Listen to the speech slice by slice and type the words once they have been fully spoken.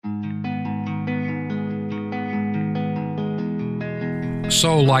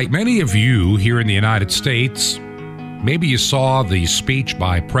So, like many of you here in the United States, maybe you saw the speech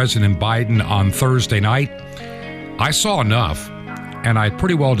by President Biden on Thursday night. I saw enough, and I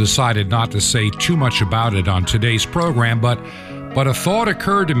pretty well decided not to say too much about it on today's program, but a thought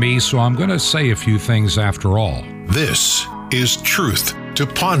occurred to me, so I'm going to say a few things after all. This is Truth to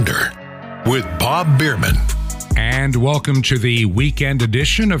Ponder with Bob Bierman. And welcome to the weekend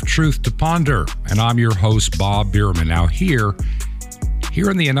edition of Truth to Ponder, and I'm your host, Bob Bierman. Now, here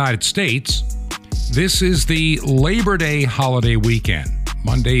in the United States, this is the Labor Day holiday weekend.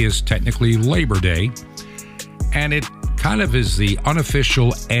 Monday is technically Labor Day, and it kind of is the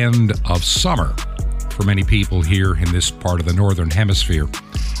unofficial end of summer for many people here in this part of the Northern Hemisphere.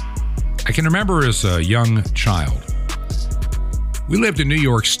 I can remember as a young child, we lived in New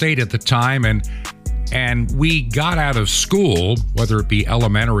York State at the time, and we got out of school, whether it be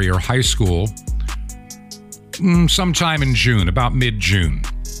elementary or high school, sometime in June, about mid-June.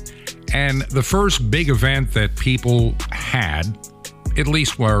 And the first big event that people had, at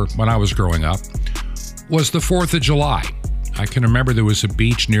least when I was growing up, was the 4th of July. I can remember there was a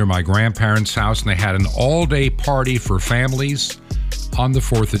beach near my grandparents' house, and they had an all-day party for families on the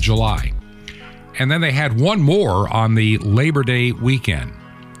 4th of July. And then they had one more on the Labor Day weekend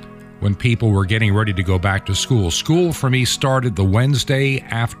when people were getting ready to go back to school. School for me started the Wednesday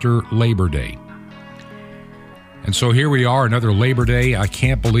after Labor Day. And so here we are, another Labor Day. I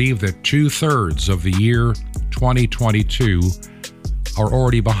can't believe that 2/3 of the year 2022 are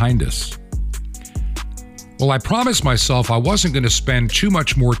already behind us. Well, I promised myself I wasn't going to spend too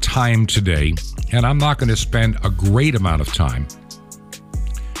much more time today, and I'm not going to spend a great amount of time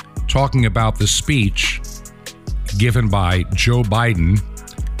talking about the speech given by Joe Biden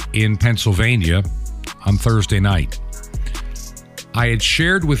in Pennsylvania on Thursday night. I had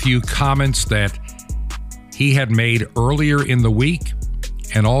shared with you comments that he had made earlier in the week,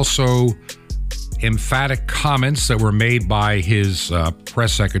 and also emphatic comments that were made by his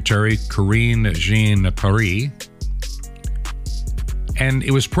press secretary, Karine Jean-Pierre. And it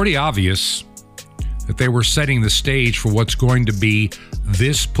was pretty obvious that they were setting the stage for what's going to be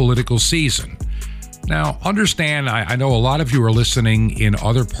this political season. Now, understand, I know a lot of you are listening in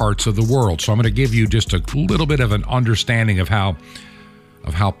other parts of the world, so I'm going to give you just a little bit of an understanding of how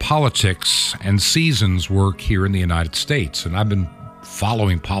politics and seasons work here in the United States. And I've been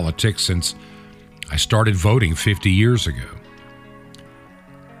following politics since I started voting 50 years ago.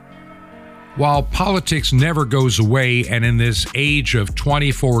 While politics never goes away, and in this age of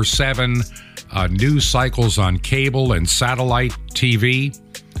 24/7 news cycles on cable and satellite TV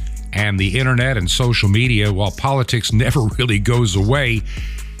and the internet and social media, while politics never really goes away,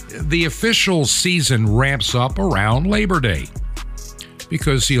 the official season ramps up around Labor Day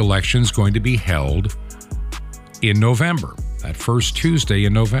because the election is going to be held in November, that first Tuesday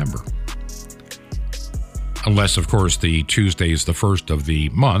in November. Unless, of course, the Tuesday is the first of the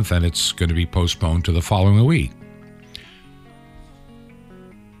month and it's going to be postponed to the following week.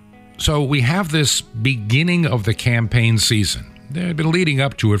 So we have this beginning of the campaign season. They've been leading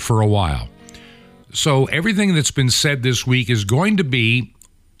up to it for a while. So everything that's been said this week is going to be,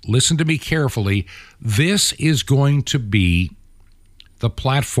 listen to me carefully, this is going to be the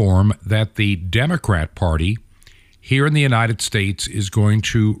platform that the Democrat Party here in the United States is going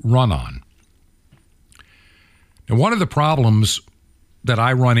to run on. Now, one of the problems that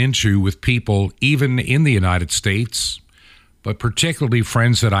I run into with people, even in the United States, but particularly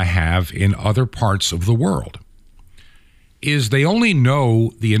friends that I have in other parts of the world, is they only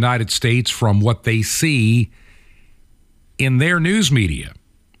know the United States from what they see in their news media.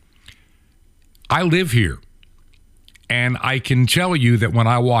 I live here, and I can tell you that when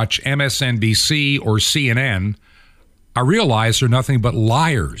I watch MSNBC or CNN, I realize they're nothing but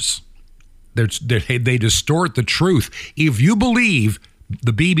liars. They distort the truth. If you believe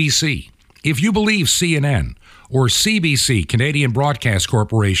the BBC, if you believe CNN or CBC, Canadian Broadcast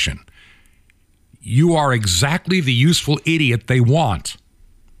Corporation, you are exactly the useful idiot they want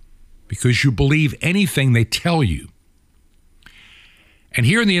because you believe anything they tell you. And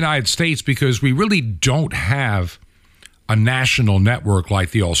here in the United States, because we really don't have a national network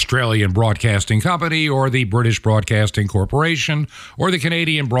like the Australian Broadcasting Company or the British Broadcasting Corporation or the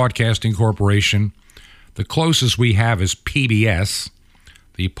Canadian Broadcasting Corporation, the closest we have is PBS,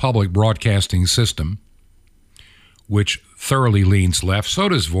 the Public Broadcasting System, which thoroughly leans left. So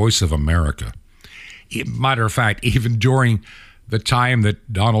does Voice of America. Matter of fact, even during the time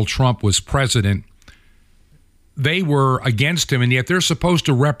that Donald Trump was president, they were against him, and yet they're supposed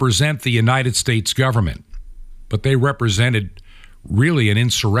to represent the United States government. But they represented really an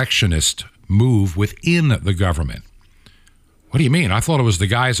insurrectionist move within the government. What do you mean? I thought it was the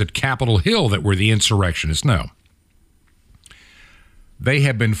guys at Capitol Hill that were the insurrectionists. No. They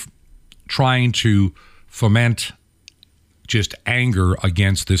have been trying to foment just anger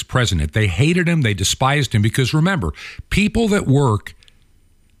against this president. They hated him. They despised him because, remember, people that work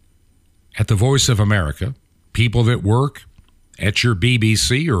at the Voice of America, people that work at your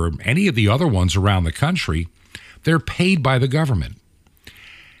BBC or any of the other ones around the country, they're paid by the government.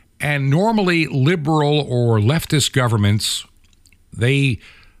 And normally liberal or leftist governments, they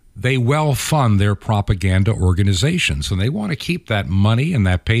well fund their propaganda organizations, and they want to keep that money and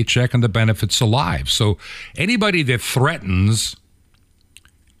that paycheck and the benefits alive. So anybody that threatens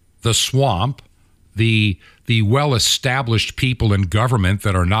the swamp, the well-established people in government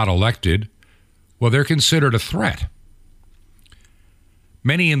that are not elected, well, they're considered a threat.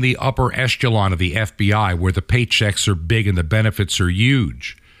 Many in the upper echelon of the FBI, where the paychecks are big and the benefits are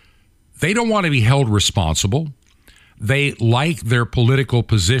huge, they don't want to be held responsible. They like their political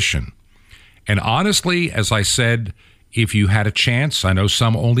position. And honestly, as I said, if you had a chance, I know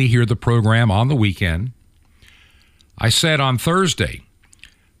some only hear the program on the weekend. I said on Thursday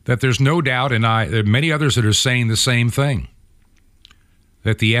that there's no doubt, and there are many others that are saying the same thing,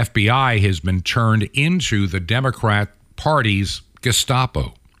 that the FBI has been turned into the Democrat Party's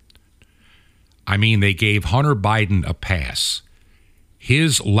Gestapo. I mean, they gave Hunter Biden a pass.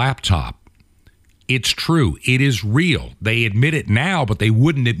 His laptop, it's true. It is real. They admit it now, but they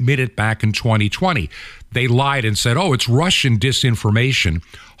wouldn't admit it back in 2020. They lied and said, oh, it's Russian disinformation,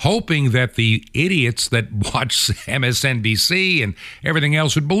 hoping that the idiots that watch MSNBC and everything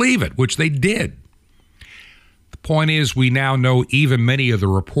else would believe it, which they did. The point is, we now know even many of the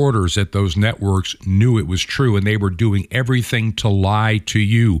reporters at those networks knew it was true, and they were doing everything to lie to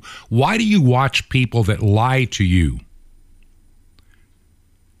you. Why do you watch people that lie to you?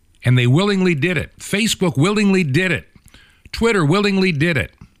 And they willingly did it. Facebook willingly did it. Twitter willingly did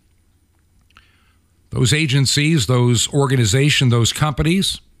it. Those agencies, those organizations, those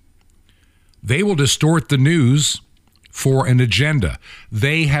companies, they will distort the news for an agenda.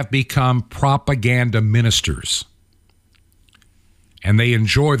 They have become propaganda ministers. And they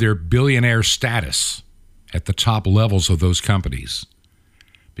enjoy their billionaire status at the top levels of those companies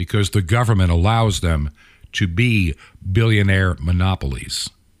because the government allows them to be billionaire monopolies.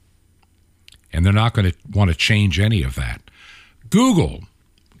 And they're not going to want to change any of that.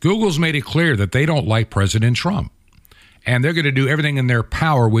 Google's made it clear that they don't like President Trump. And they're going to do everything in their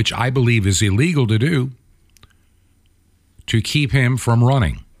power, which I believe is illegal to do, to keep him from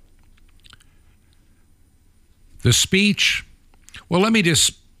running. The speech, well, let me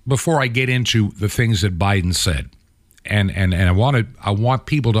just, before I get into the things that Biden said, and I want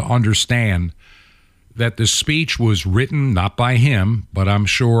people to understand that the speech was written not by him, but I'm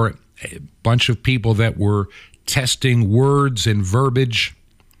sure a bunch of people that were testing words and verbiage,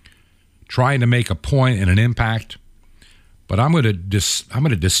 trying to make a point and an impact. But I'm going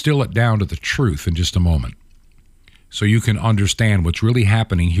to distill it down to the truth in just a moment, so you can understand what's really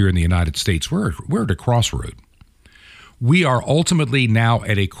happening here in the United States. We're at a crossroad. We are ultimately now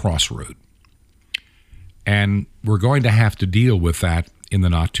at a crossroad, and we're going to have to deal with that in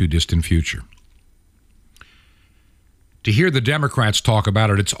the not too distant future. To hear the Democrats talk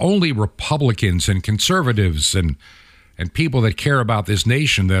about it, it's only Republicans and conservatives and people that care about this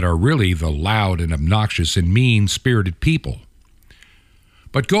nation that are really the loud and obnoxious and mean-spirited people.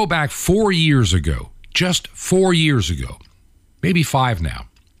 But go back 4 years ago, just 4 years ago, maybe 5 now,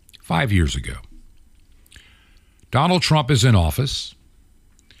 5 years ago. Donald Trump is in office,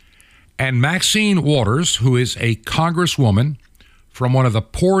 and Maxine Waters, who is a congresswoman from one of the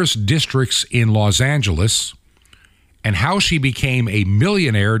poorest districts in Los Angeles, and how she became a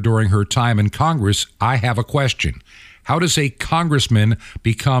millionaire during her time in Congress, I have a question. How does a congressman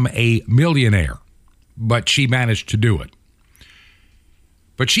become a millionaire? But she managed to do it.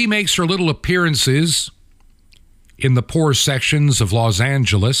 But she makes her little appearances in the poor sections of Los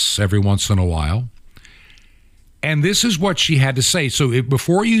Angeles every once in a while. And this is what she had to say. So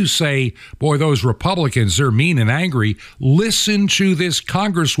before you say, boy, those Republicans, they're mean and angry, listen to this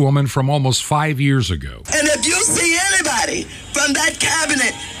congresswoman from almost 5 years ago. And if you see anybody from that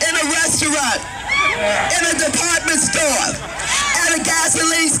cabinet in a restaurant, in a department store, at a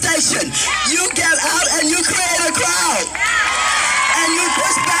gasoline station, you get out and you create a crowd. And you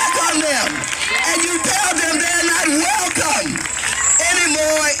push back on them. And you tell them they're not welcome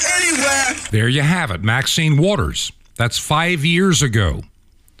anymore, anywhere. There you have it, Maxine Waters. That's 5 years ago.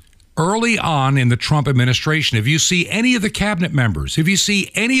 Early on in the Trump administration, if you see any of the cabinet members, if you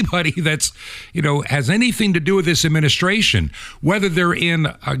see anybody that's, has anything to do with this administration, whether they're in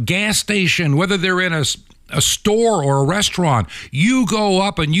a gas station, whether they're in a a store or a restaurant, you go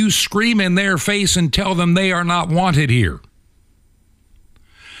up and you scream in their face and tell them they are not wanted here.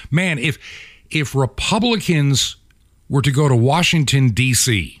 Man, if Republicans were to go to Washington,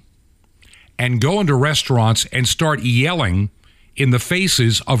 D.C., and go into restaurants and start yelling in the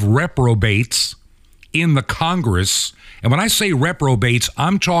faces of reprobates in the Congress, and when I say reprobates,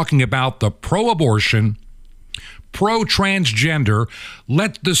 I'm talking about the pro-abortion, pro-transgender,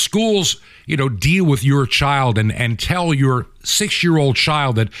 let the schools, deal with your child and tell your 6-year-old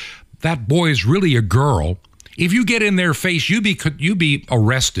child that boy is really a girl. If you get in their face, you be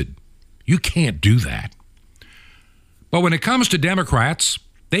arrested. You can't do that. But when it comes to Democrats,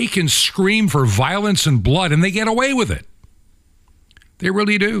 they can scream for violence and blood and they get away with it. They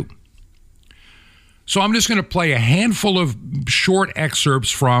really do. So I'm just going to play a handful of short excerpts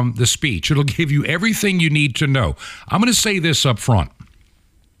from the speech. It'll give you everything you need to know. I'm going to say this up front.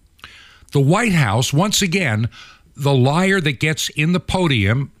 The White House, once again, the liar that gets in the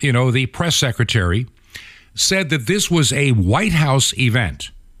podium, the press secretary, said that this was a White House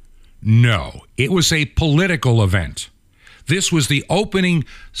event. No, it was a political event. This was the opening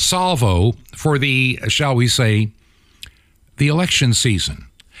salvo for the, shall we say, the election season.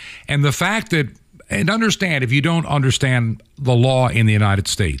 And the fact that, and understand if you don't understand the law in the United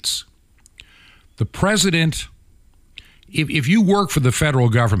States, the president, if you work for the federal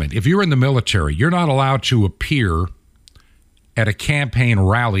government, if you're in the military, you're not allowed to appear at a campaign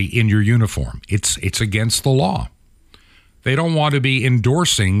rally in your uniform. It's against the law. They don't want to be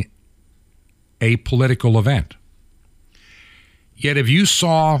endorsing a political event. Yet if you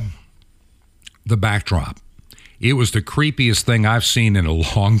saw the backdrop, it was the creepiest thing I've seen in a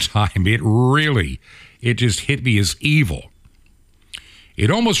long time. It just hit me as evil.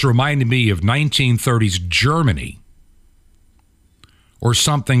 It almost reminded me of 1930s Germany or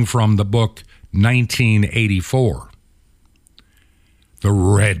something from the book 1984. The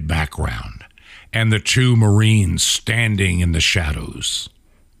red background and the two Marines standing in the shadows.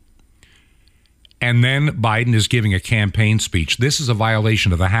 And then Biden is giving a campaign speech. This is a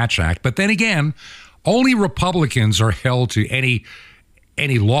violation of the Hatch Act. But then again, only Republicans are held to any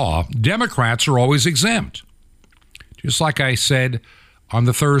law. Democrats are always exempt. Just like I said on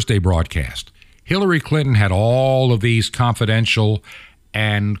the Thursday broadcast, Hillary Clinton had all of these confidential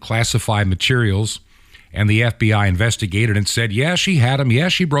and classified materials, and the FBI investigated and said, yeah, she had them. Yeah,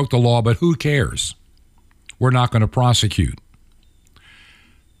 she broke the law, but who cares? We're not going to prosecute.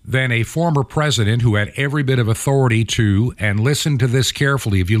 Then a former president who had every bit of authority to, and listen to this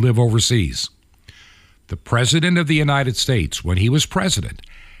carefully if you live overseas, the president of the United States, when he was president,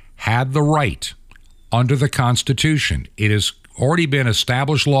 had the right under the Constitution, it has already been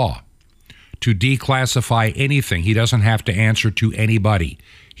established law, to declassify anything. He doesn't have to answer to anybody.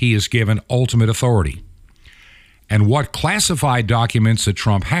 He is given ultimate authority. And what classified documents that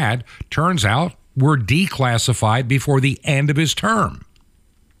Trump had, turns out, were declassified before the end of his term.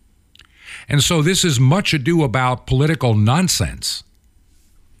 And so this is much ado about political nonsense.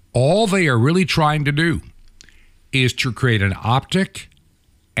 All they are really trying to do is to create an optic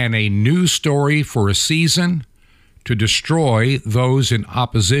and a news story for a season to destroy those in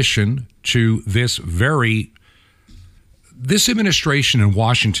opposition to this administration in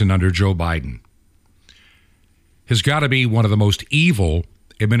Washington under Joe Biden has got to be one of the most evil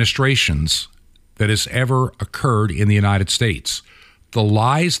administrations that has ever occurred in the United States. The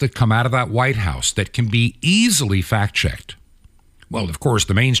lies that come out of that White House that can be easily fact-checked. Well, of course,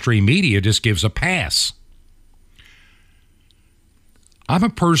 the mainstream media just gives a pass. I'm a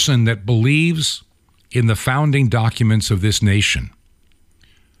person that believes in the founding documents of this nation.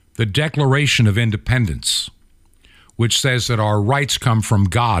 The Declaration of Independence, which says that our rights come from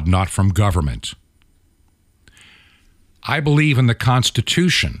God, not from government. I believe in the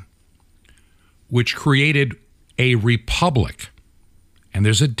Constitution, which created a republic. And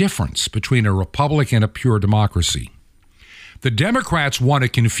there's a difference between a republic and a pure democracy. The Democrats want to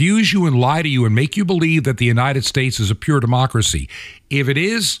confuse you and lie to you and make you believe that the United States is a pure democracy. If it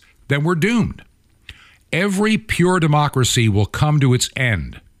is, then we're doomed. Every pure democracy will come to its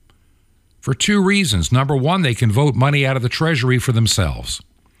end for two reasons. Number one, they can vote money out of the Treasury for themselves.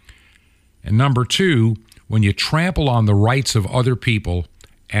 And number two, when you trample on the rights of other people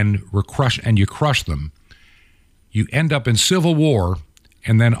and you crush them, you end up in civil war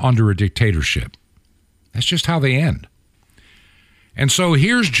and then under a dictatorship. That's just how they end. And so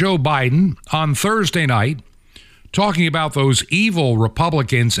here's Joe Biden on Thursday night talking about those evil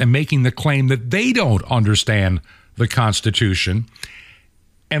Republicans and making the claim that they don't understand the Constitution.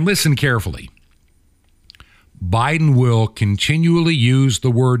 And listen carefully. Biden will continually use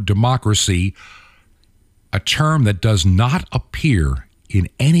the word democracy a term that does not appear in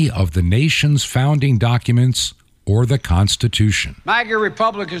any of the nation's founding documents or the Constitution. MAGA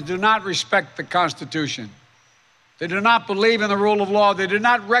Republicans do not respect the Constitution. They do not believe in the rule of law. They do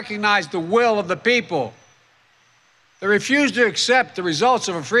not recognize the will of the people. They refuse to accept the results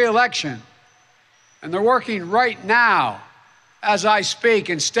of a free election. And they're working right now, as I speak,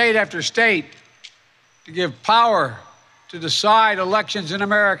 in state after state, to give power to decide elections in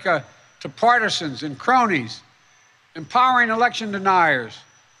America to partisans and cronies, empowering election deniers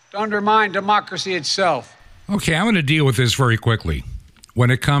to undermine democracy itself. Okay, I'm going to deal with this very quickly when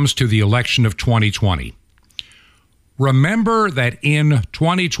it comes to the election of 2020. Remember that in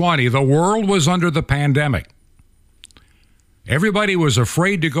 2020, the world was under the pandemic. Everybody was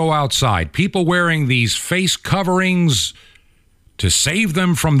afraid to go outside. People wearing these face coverings to save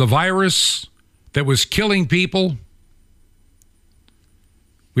them from the virus that was killing people.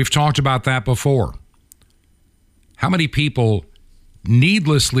 We've talked about that before. How many people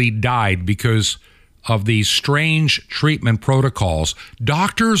needlessly died because of these strange treatment protocols?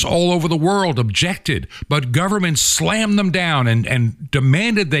 Doctors all over the world objected, but governments slammed them down and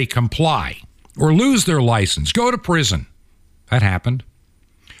demanded they comply or lose their license, go to prison. That happened.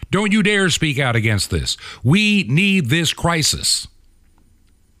 Don't you dare speak out against this. We need this crisis.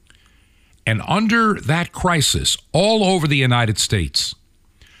 And under that crisis, all over the United States,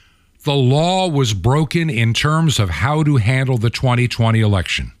 the law was broken in terms of how to handle the 2020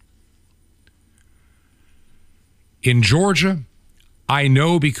 election. In Georgia, I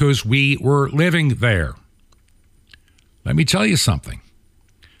know because we were living there. Let me tell you something.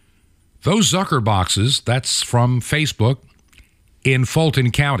 Those Zucker boxes, that's from Facebook, in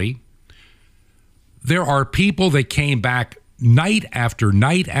Fulton County, there are people that came back night after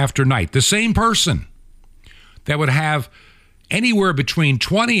night after night, the same person that would have anywhere between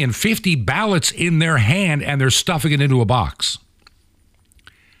 20 and 50 ballots in their hand, and they're stuffing it into a box.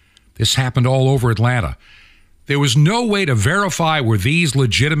 This happened all over Atlanta. There was no way to verify were these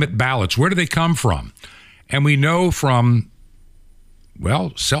legitimate ballots. Where do they come from? And we know from,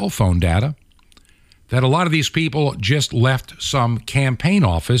 well, cell phone data, that a lot of these people just left some campaign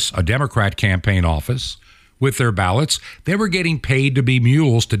office, a Democrat campaign office, with their ballots. They were getting paid to be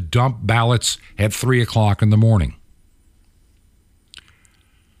mules to dump ballots at 3 o'clock in the morning.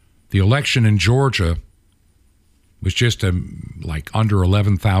 The election in Georgia was just like under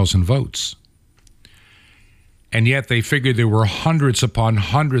 11,000 votes. And yet they figured there were hundreds upon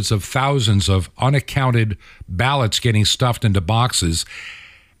hundreds of thousands of unaccounted ballots getting stuffed into boxes.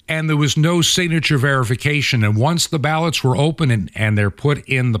 And there was no signature verification. And once the ballots were open and they're put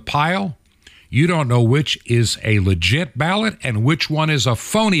in the pile, you don't know which is a legit ballot and which one is a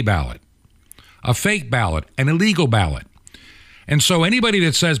phony ballot, a fake ballot, an illegal ballot. And so anybody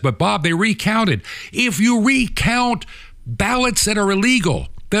that says, but Bob, they recounted. If you recount ballots that are illegal,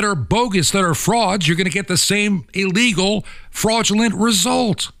 that are bogus, that are frauds, you're going to get the same illegal, fraudulent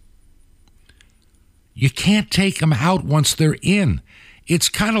result. You can't take them out once they're in. It's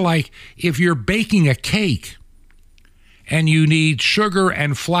kind of like if you're baking a cake and you need sugar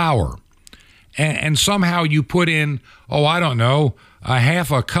and flour, and somehow you put in, a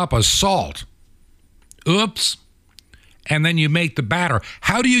half a cup of salt. Oops. And then you make the batter.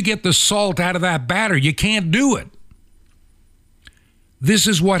 How do you get the salt out of that batter? You can't do it. This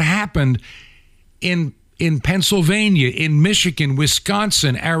is what happened in Pennsylvania, in Michigan,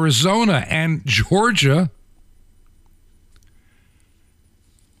 Wisconsin, Arizona, and Georgia.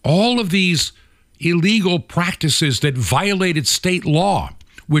 All of these illegal practices that violated state law,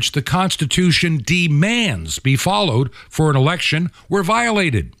 which the Constitution demands be followed for an election, were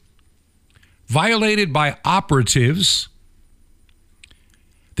violated. Violated by operatives.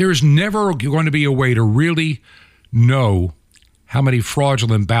 There is never going to be a way to really know how many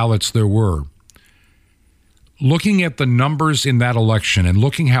fraudulent ballots there were. Looking at the numbers in that election and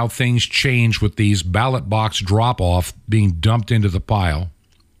looking how things change with these ballot box drop-off being dumped into the pile,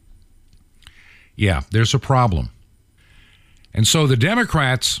 yeah, there's a problem. And so the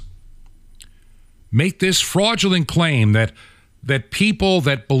Democrats make this fraudulent claim that people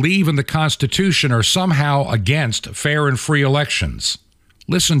that believe in the Constitution are somehow against fair and free elections.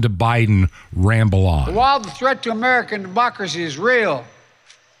 Listen to Biden ramble on. While the threat to American democracy is real,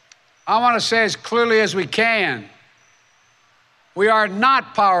 I want to say as clearly as we can, we are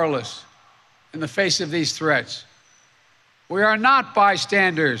not powerless in the face of these threats. We are not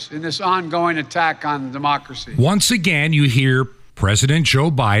bystanders in this ongoing attack on democracy. Once again, you hear President Joe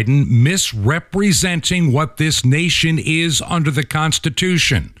Biden misrepresenting what this nation is under the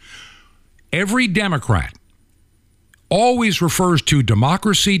Constitution. Every Democrat, always refers to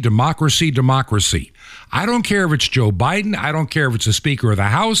democracy, democracy, democracy. I don't care if it's Joe Biden. I don't care if it's the Speaker of the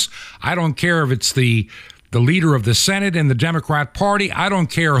House. I don't care if it's the leader of the Senate in the Democrat Party. I don't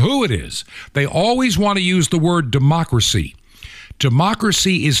care who it is. They always want to use the word democracy.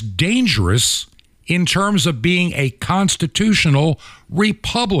 Democracy is dangerous in terms of being a constitutional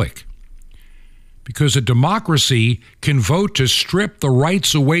republic, because a democracy can vote to strip the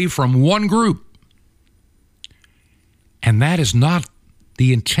rights away from one group. And that is not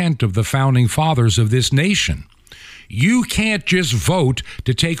the intent of the founding fathers of this nation. You can't just vote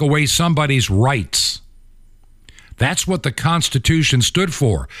to take away somebody's rights. That's what the Constitution stood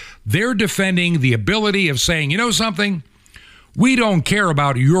for. They're defending the ability of saying, you know something? We don't care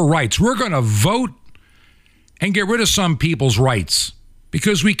about your rights. We're going to vote and get rid of some people's rights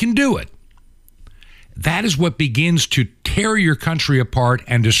because we can do it. That is what begins to tear your country apart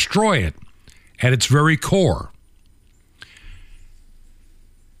and destroy it at its very core.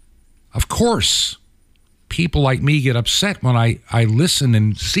 Of course, people like me get upset when I listen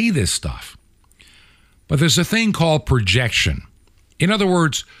and see this stuff. But there's a thing called projection. In other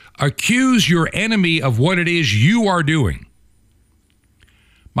words, accuse your enemy of what it is you are doing.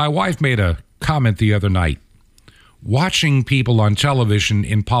 My wife made a comment the other night, watching people on television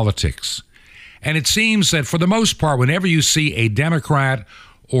in politics. And it seems that for the most part, whenever you see a Democrat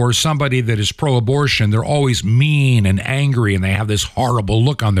or somebody that is pro-abortion, they're always mean and angry, and they have this horrible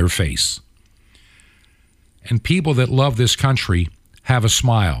look on their face. And people that love this country have a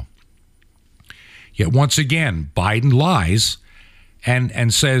smile. Yet once again, Biden lies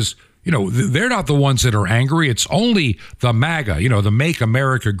and says, you know, they're not the ones that are angry. It's only the MAGA, you know, the Make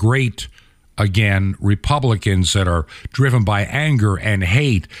America Great Again Republicans that are driven by anger and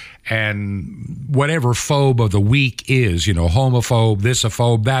hate and whatever phobe of the week is, you know, homophobe,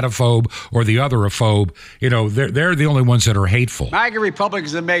 this-a-phobe, that-a-phobe, or the other-a-phobe. You know, they're the only ones that are hateful. MAGA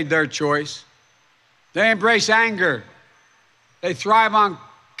Republicans have made their choice. They embrace anger. They thrive on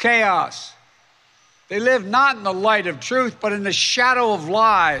chaos. They live not in the light of truth, but in the shadow of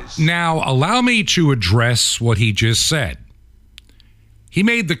lies. Now, allow me to address what he just said. He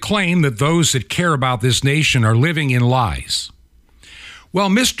made the claim that those that care about this nation are living in lies. Well,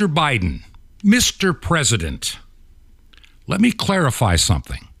 Mr. Biden, Mr. President, let me clarify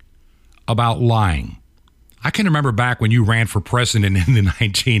something about lying. I can remember back when you ran for president in the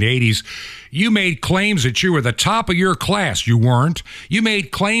 1980s, you made claims that you were the top of your class. You weren't. You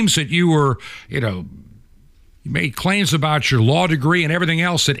made claims that you were, you made claims about your law degree and everything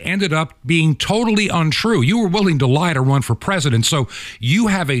else that ended up being totally untrue. You were willing to lie to run for president, so you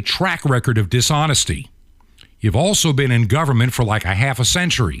have a track record of dishonesty. You've also been in government for like a half a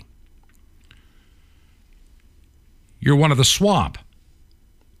century. You're one of the swamp.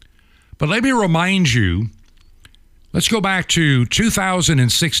 But let me remind you, let's go back to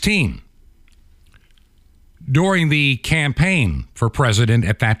 2016. During the campaign for president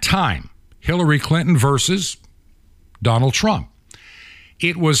at that time, Hillary Clinton versus Donald Trump.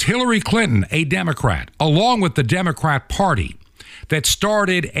 It was Hillary Clinton, a Democrat, along with the Democrat Party, that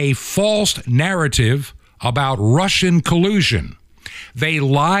started a false narrative about Russian collusion. They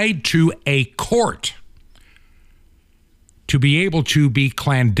lied to a court to be able to be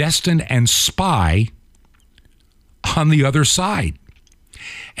clandestine and spy on the other side.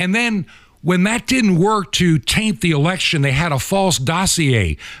 And then when that didn't work to taint the election, they had a false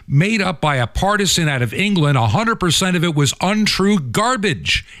dossier made up by a partisan out of England. 100% of it was untrue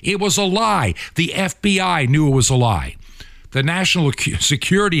garbage. It was a lie. The FBI knew it was a lie. The National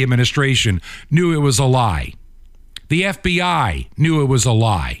Security Administration knew it was a lie. The FBI knew it was a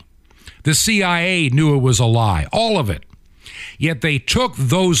lie. The CIA knew it was a lie. All of it. Yet they took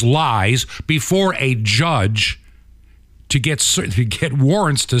those lies before a judge to get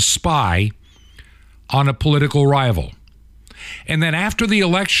warrants to spy on a political rival. And then after the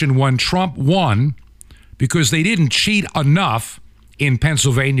election, when Trump won, because they didn't cheat enough in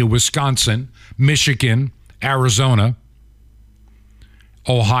Pennsylvania, Wisconsin, Michigan, Arizona,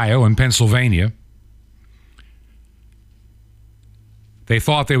 Ohio, and Pennsylvania, they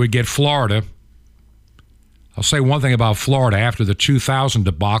thought they would get Florida. I'll say one thing about Florida. After the 2000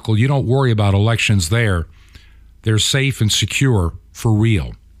 debacle, you don't worry about elections there. They're safe and secure for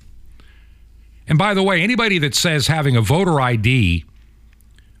real. And by the way, anybody that says having a voter ID,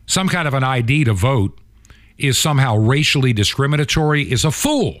 some kind of an ID to vote, is somehow racially discriminatory is a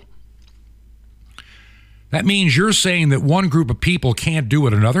fool. That means you're saying that one group of people can't do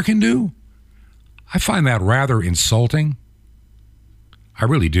what another can do? I find that rather insulting. I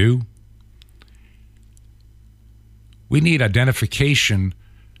really do. We need identification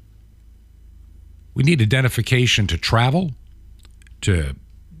We need identification to travel, to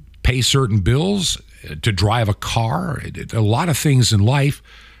pay certain bills, to drive a car, a lot of things in life.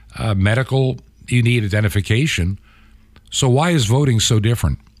 Medical, you need identification. So why is voting so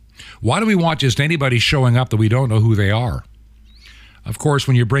different? Why do we want just anybody showing up that we don't know who they are? Of course,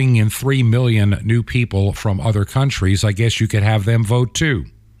 when you're bringing in 3 million new people from other countries, I guess you could have them vote too,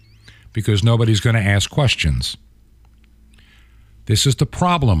 because nobody's going to ask questions. This is the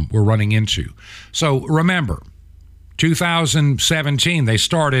problem we're running into. So remember, 2017, they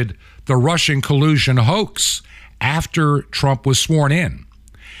started the Russian collusion hoax after Trump was sworn in.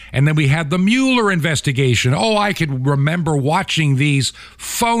 And then we had the Mueller investigation. Oh, I could remember watching these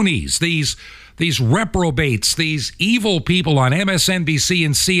phonies, these reprobates, these evil people on MSNBC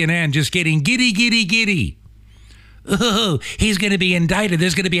and CNN just getting giddy. Oh, he's going to be indicted.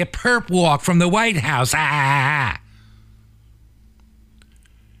 There's going to be a perp walk from the White House.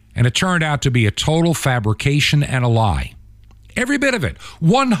 And it turned out to be a total fabrication and a lie. Every bit of it,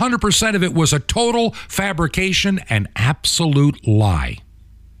 100% of it was a total fabrication and absolute lie.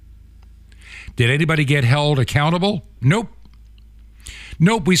 Did anybody get held accountable? Nope.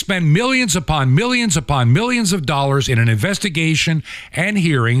 We spend millions upon millions upon millions of dollars in an investigation and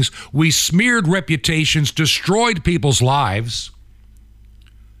hearings. We smeared reputations, destroyed people's lives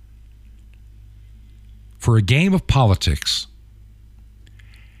for a game of politics.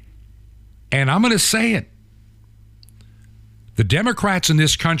 And I'm going to say it. The Democrats in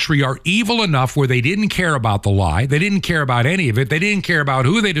this country are evil enough where they didn't care about the lie. They didn't care about any of it. They didn't care about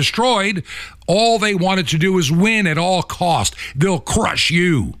who they destroyed. All they wanted to do was win at all cost. They'll crush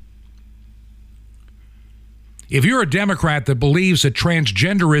you. If you're a Democrat that believes that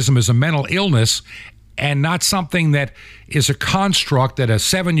transgenderism is a mental illness and not something that is a construct that a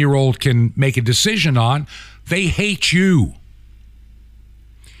 7-year-old can make a decision on, they hate you.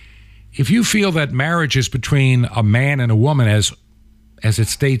 If you feel that marriage is between a man and a woman as it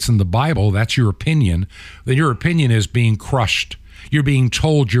states in the Bible, that's your opinion, then your opinion is being crushed. You're being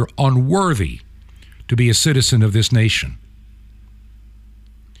told you're unworthy to be a citizen of this nation.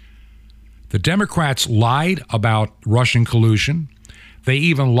 The Democrats lied about Russian collusion. They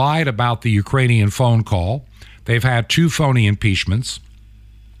even lied about the Ukrainian phone call. They've had 2 phony impeachments.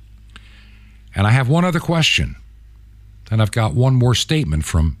 And I have one other question. And I've got one more statement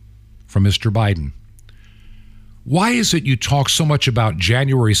from Mr. Biden. Why is it you talk so much about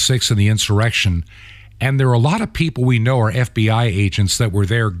January 6th and the insurrection, and there are a lot of people we know are FBI agents that were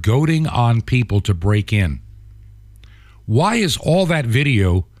there goading on people to break in? Why is all that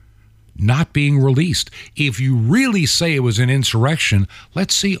video not being released? If you really say it was an insurrection,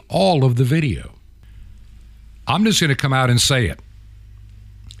 let's see all of the video. I'm just going to come out and say it.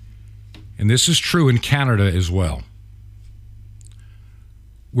 And this is true in Canada as well.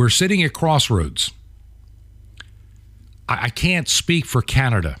 We're sitting at crossroads. I can't speak for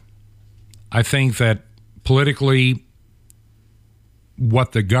Canada. I think that politically,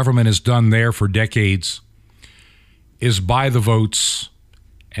 what the government has done there for decades is buy the votes,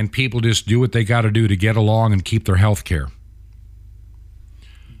 and people just do what they got to do to get along and keep their health care.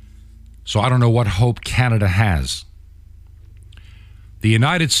 So I don't know what hope Canada has. The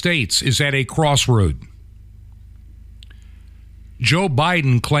United States is at a crossroad. Joe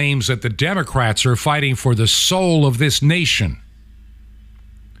Biden claims that the Democrats are fighting for the soul of this nation.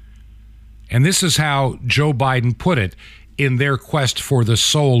 And this is how Joe Biden put it in their quest for the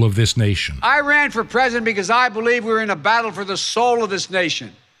soul of this nation. I ran for president because I believe we're in a battle for the soul of this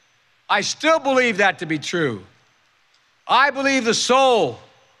nation. I still believe that to be true. I believe the soul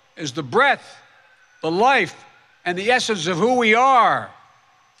is the breath, the life, and the essence of who we are.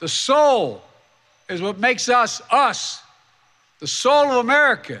 The soul is what makes us us. The soul of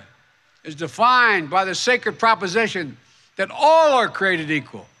America is defined by the sacred proposition that all are created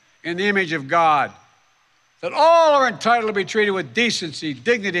equal in the image of God, that all are entitled to be treated with decency,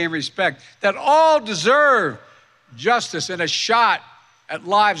 dignity, and respect, that all deserve justice and a shot at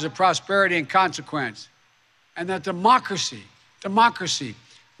lives of prosperity and consequence, and that democracy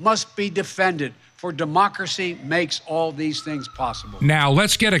must be defended, for democracy makes all these things possible. Now,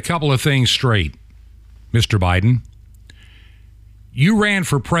 let's get a couple of things straight, Mr. Biden. You ran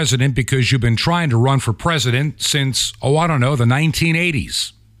for president because you've been trying to run for president since, the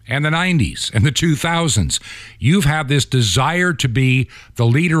 1980s and the 90s and the 2000s. You've had this desire to be the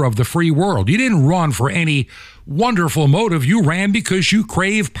leader of the free world. You didn't run for any wonderful motive. You ran because you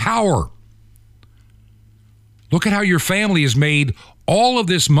crave power. Look at how your family has made all of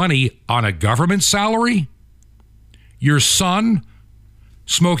this money on a government salary. Your son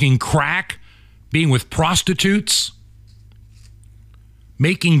smoking crack, being with prostitutes.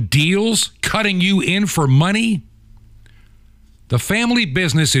 making deals, cutting you in for money. The family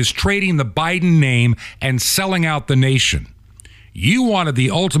business is trading the Biden name and selling out the nation. You wanted the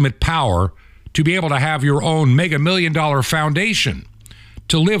ultimate power to be able to have your own mega $1 million foundation,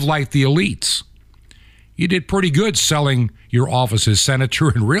 to live like the elites. You did pretty good selling your office as senator,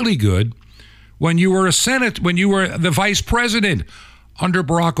 and really good when you were the vice president under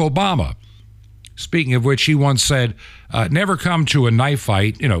Barack Obama. Speaking of which, he once said, never come to a knife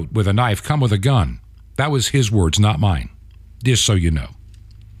fight, with a knife, come with a gun. That was his words, not mine, just so you know.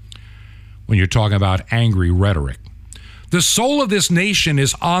 When you're talking about angry rhetoric. The soul of this nation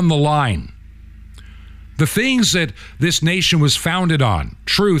is on the line. The things that this nation was founded on,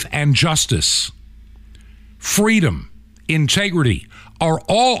 truth and justice, freedom, integrity, are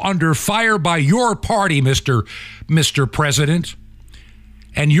all under fire by your party, Mr. President.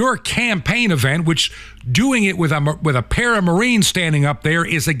 And your campaign event, which doing it with a pair of Marines standing up there,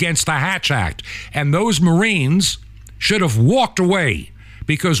 is against the Hatch Act. And those Marines should have walked away,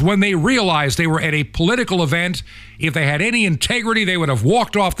 because when they realized they were at a political event, if they had any integrity, they would have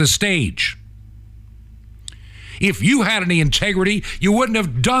walked off the stage. If you had any integrity, you wouldn't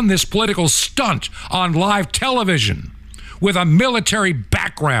have done this political stunt on live television with a military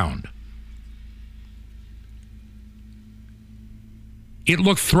background. It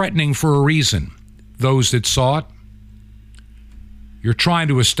looked threatening for a reason. Those that saw it, you're trying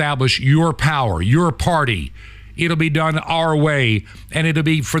to establish your power, your party. It'll be done our way, and it'll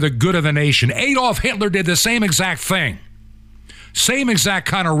be for the good of the nation. Adolf Hitler did the same exact thing. Same exact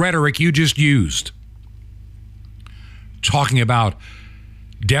kind of rhetoric you just used. Talking about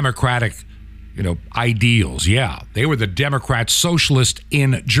democratic, ideals. Yeah, they were the Democrat socialist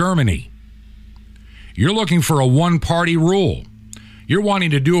in Germany. You're looking for a one-party rule. You're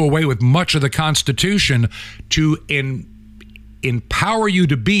wanting to do away with much of the Constitution to empower you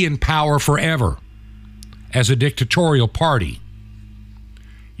to be in power forever as a dictatorial party.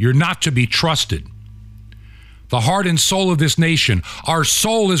 You're not to be trusted. The heart and soul of this nation, our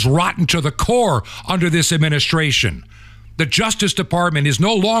soul is rotten to the core under this administration. The Justice Department is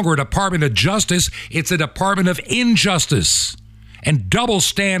no longer a Department of Justice, it's a Department of injustice and double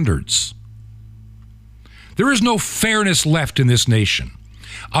standards. There is no fairness left in this nation.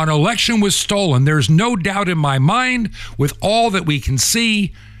 An election was stolen. There's no doubt in my mind with all that we can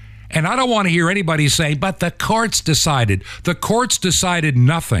see. And I don't want to hear anybody saying, but the courts decided. The courts decided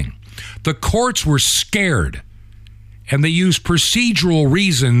nothing. The courts were scared, and they used procedural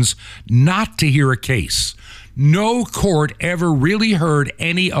reasons not to hear a case. No court ever really heard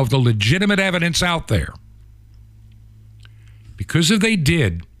any of the legitimate evidence out there. Because if they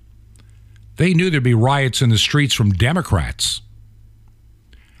did, they knew there'd be riots in the streets from Democrats.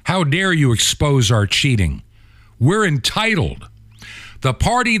 How dare you expose our cheating? We're entitled. The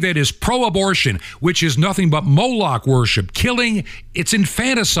party that is pro-abortion, which is nothing but Moloch worship, it's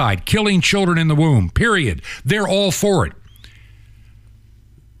infanticide, killing children in the womb, period. They're all for it.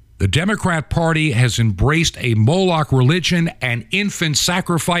 The Democrat Party has embraced a Moloch religion, and infant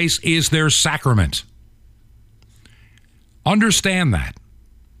sacrifice is their sacrament. Understand that.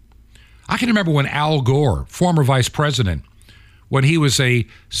 I can remember when Al Gore, former vice president, when he was a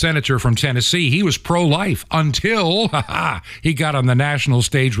senator from Tennessee, he was pro-life until he got on the national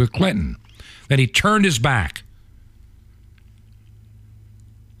stage with Clinton. Then he turned his back.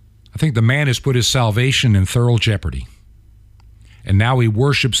 I think the man has put his salvation in thorough jeopardy. And now he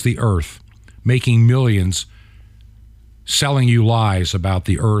worships the earth, making millions, selling you lies about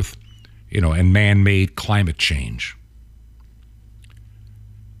the earth, and man-made climate change.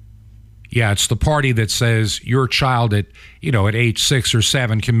 Yeah, it's the party that says your child at age 6 or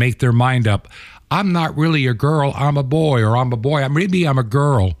 7 can make their mind up. I'm not really a girl, I'm a boy, or I'm a boy, maybe I'm a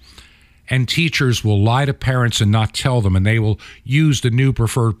girl. And teachers will lie to parents and not tell them, and they will use the new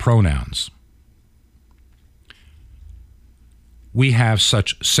preferred pronouns. We have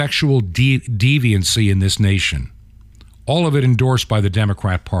such sexual deviancy in this nation, all of it endorsed by the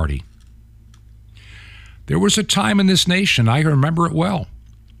Democrat Party. There was a time in this nation, I remember it well,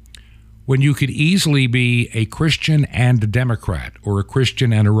 when you could easily be a Christian and a Democrat, or a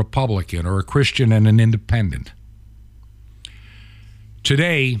Christian and a Republican, or a Christian and an independent.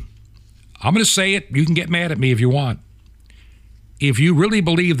 Today, I'm going to say it, you can get mad at me if you want. If you really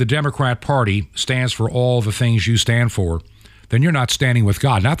believe the Democrat Party stands for all the things you stand for, then you're not standing with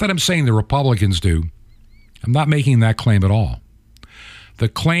God. Not that I'm saying the Republicans do. I'm not making that claim at all. The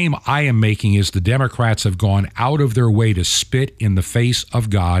claim I am making is the Democrats have gone out of their way to spit in the face of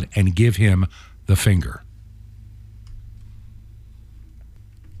God and give him the finger.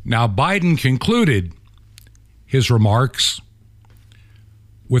 Now, Biden concluded his remarks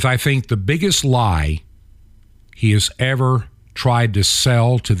with, I think, the biggest lie he has ever tried to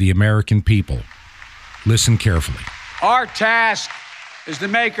sell to the American people. Listen carefully. Our task is to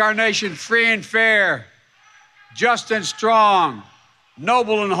make our nation free and fair, just and strong,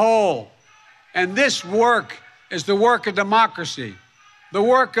 noble and whole. And this work is the work of democracy, the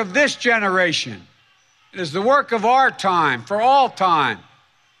work of this generation. It is the work of our time, for all time.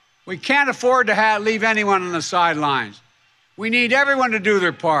 We can't afford to leave anyone on the sidelines. We need everyone to do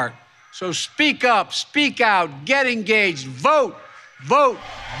their part. So speak up, speak out, get engaged, vote, vote,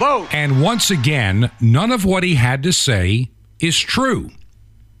 vote. And once again, none of what he had to say is true.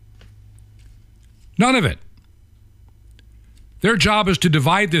 None of it. Their job is to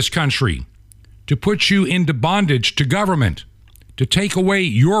divide this country, to put you into bondage to government, to take away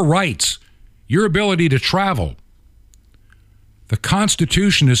your rights, your ability to travel. The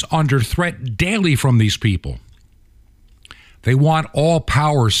Constitution is under threat daily from these people. They want all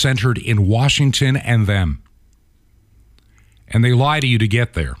power centered in Washington and them. And they lie to you to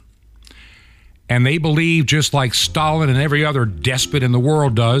get there. And they believe, just like Stalin and every other despot in the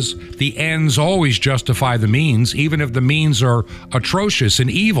world does, the ends always justify the means, even if the means are atrocious and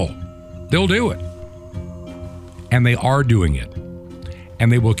evil. They'll do it. And they are doing it.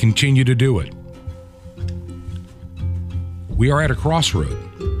 And they will continue to do it. We are at a crossroad.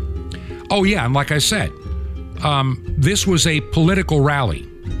 Oh, yeah, and like I said, this was a political rally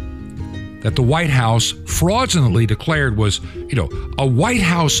that the White House fraudulently declared was, a White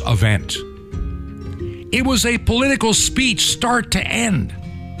House event. It was a political speech start to end,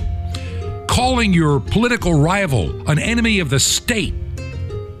 calling your political rival an enemy of the state,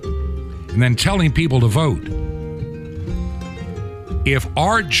 and then telling people to vote. If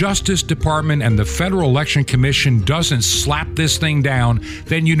our Justice Department and the Federal Election Commission doesn't slap this thing down,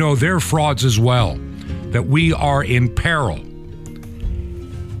 then you know they're frauds as well, that we are in peril.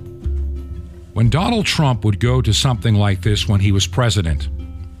 When Donald Trump would go to something like this when he was president,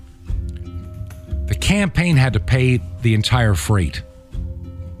 the campaign had to pay the entire freight.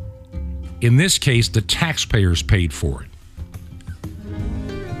 In this case, the taxpayers paid for it.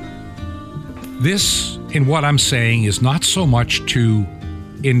 This, in what I'm saying, is not so much to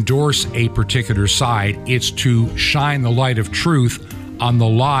endorse a particular side, it's to shine the light of truth on the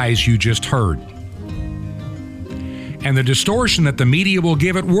lies you just heard. And the distortion that the media will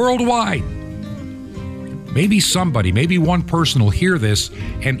give it worldwide. Maybe somebody, maybe one person will hear this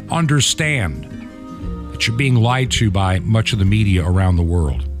and understand that you're being lied to by much of the media around the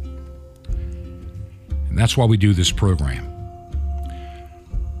world. And that's why we do this program.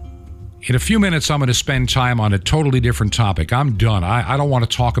 In a few minutes, I'm going to spend time on a totally different topic. I'm done. I don't want to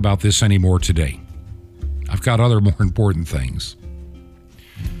talk about this anymore today. I've got other more important things.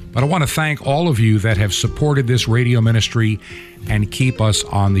 But I want to thank all of you that have supported this radio ministry and keep us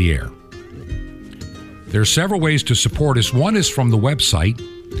on the air. There are several ways to support us. One is from the website,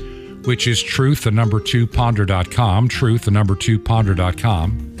 which is truth2ponder.com, truth2ponder.com.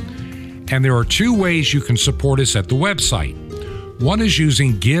 And there are two ways you can support us at the website. One is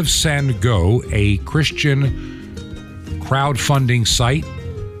using GiveSendGo, a Christian crowdfunding site,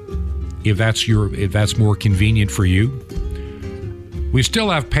 if that's more convenient for you. We still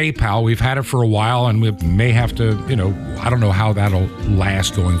have PayPal. We've had it for a while, and we may have to, I don't know how that'll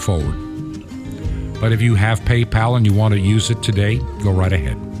last going forward. But if you have PayPal and you want to use it today, go right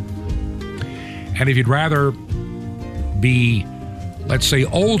ahead. And if you'd rather be, let's say,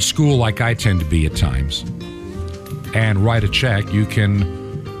 old school like I tend to be at times, and write a check, you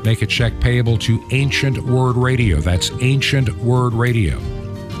can make a check payable to Ancient Word Radio. That's Ancient Word Radio.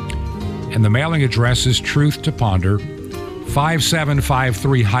 And the mailing address is Truth to Ponder,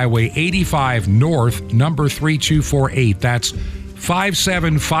 5753 Highway 85 North, number 3248. That's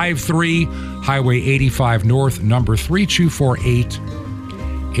 5753 Highway 85 North, number 3248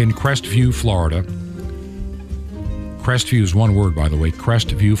 in Crestview, Florida. Crestview is one word, by the way,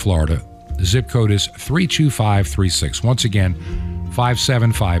 Crestview, Florida. The zip code is 32536. Once again,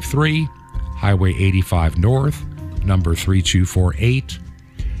 5753 Highway 85 North, number 3248,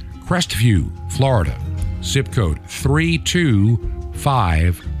 Crestview, Florida. Zip code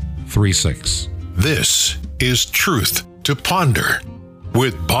 32536. This is Truth to Ponder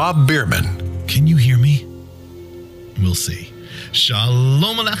with Bob Bierman. Can you hear me? We'll see.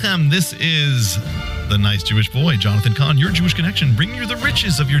 Shalom Alechem. This is the nice Jewish boy, Jonathan Kahn, your Jewish connection, bringing you the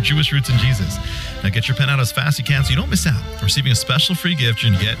riches of your Jewish roots in Jesus. Now get your pen out as fast as you can so you don't miss out on receiving a special free gift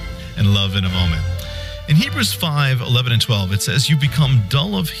you're going to get and love in a moment. In Hebrews 5:11 and 12, it says, you become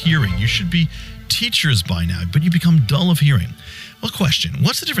dull of hearing. You should be teachers by now, but you become dull of hearing. Well, question,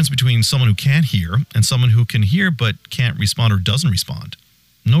 what's the difference between someone who can't hear and someone who can hear but can't respond or doesn't respond?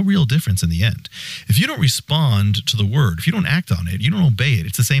 No real difference in the end. If you don't respond to the word, if you don't act on it, you don't obey it,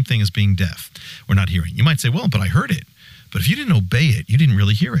 it's the same thing as being deaf or not hearing. You might say, well, but I heard it. But if you didn't obey it, you didn't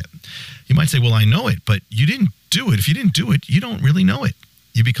really hear it. You might say, well, I know it, but you didn't do it. If you didn't do it, you don't really know it.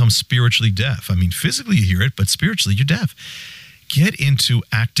 You become spiritually deaf. I mean, physically you hear it, but spiritually you're deaf. Get into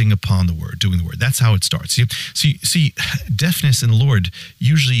acting upon the word, doing the word. That's how it starts. See, deafness in the Lord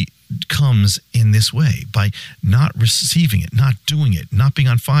usually comes in this way, by not receiving it, not doing it, not being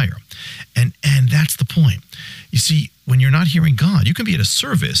on fire. And that's the point. You see, when you're not hearing God, you can be at a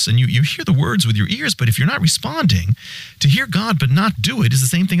service and you hear the words with your ears, but if you're not responding, to hear God but not do it is the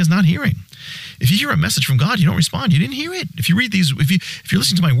same thing as not hearing. If you hear a message from God, you don't respond, you didn't hear it. If you read these, if you're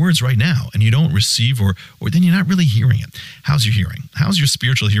listening to my words right now and you don't receive, or then you're not really hearing it. How's your hearing? How's your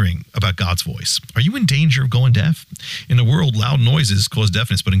spiritual hearing about God's voice? Are you in danger of going deaf? In the world, loud noises cause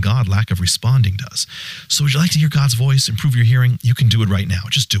deafness, but in God, lack of responding does. So would you like to hear God's voice, improve your hearing? You can do it right now.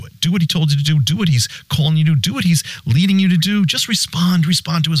 Just do it. Do what he told you to do. Do what he's calling you to do. Do what he's leading you to do. Just respond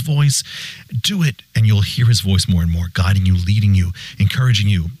to his voice. Do it, and you'll hear his voice more and more, guiding you, leading you, encouraging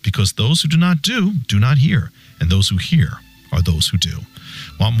you, because those who do not hear, and those who hear are those who do.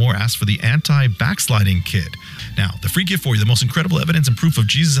 Want more? Ask for the anti-backsliding kit. Now, the free gift for you, the most incredible evidence and proof of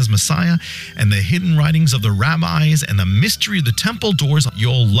Jesus as Messiah, and the hidden writings of the rabbis, and the mystery of the temple doors.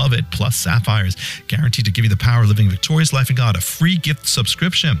 You'll love it, plus sapphires, guaranteed to give you the power of living a victorious life in God, a free gift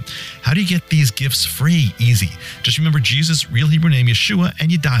subscription. How do you get these gifts free? Easy. Just remember Jesus' real Hebrew name, Yeshua,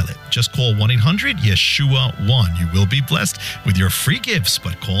 and you dial it. Just call 1-800-YESHUA-1. You will be blessed with your free gifts,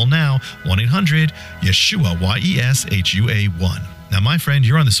 but call now, 1-800-YESHUA, YESHUA-1. Now, my friend,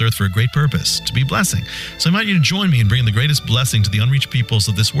 you're on this earth for a great purpose, to be a blessing. So I invite you to join me in bringing the greatest blessing to the unreached peoples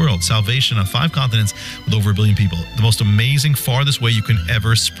of this world, salvation on 5 continents with over 1 billion people. The most amazing, farthest way you can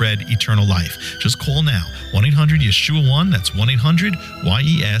ever spread eternal life. Just call now, 1-800-YESHUA-1. That's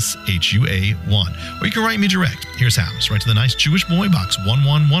 1-800-YESHUA-1. Or you can write me direct. Here's how. Just write to the Nice Jewish Boy, Box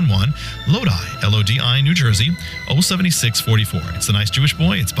 1111, Lodi, Lodi, New Jersey, 07644. It's the Nice Jewish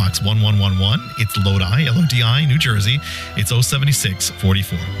Boy. It's Box 1111. It's Lodi, Lodi, New Jersey. It's 07644.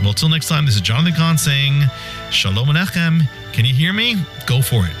 Well, till next time, this is Jonathan Cahn saying, Shalom Aleichem. Can you hear me? Go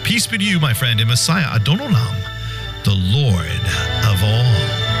for it. Peace be to you, my friend, in Messiah Adon Olam, the Lord of all.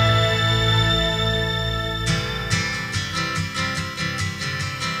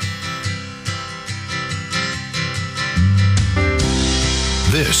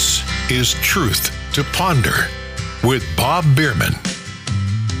 This is Truth to Ponder with Bob Bierman.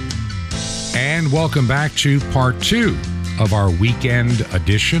 And welcome back to part 2 of our weekend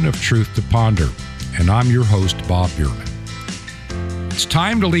edition of Truth to Ponder. And I'm your host, Bob Bierman. It's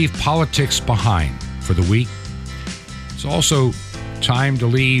time to leave politics behind for the week. It's also time to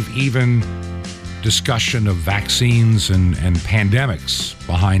leave even discussion of vaccines and pandemics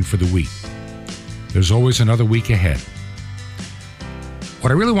behind for the week. There's always another week ahead.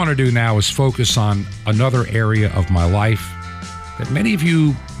 What I really want to do now is focus on another area of my life that many of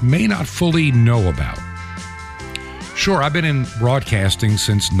you may not fully know about. Sure, I've been in broadcasting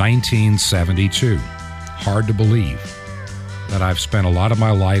since 1972. Hard to believe that I've spent a lot of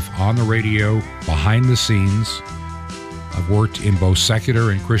my life on the radio, behind the scenes. I've worked in both secular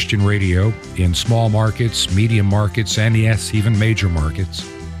and Christian radio, in small markets, medium markets, and yes, even major markets.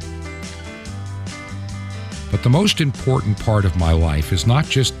 But the most important part of my life is not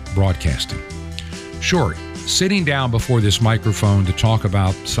just broadcasting. Sure, sitting down before this microphone to talk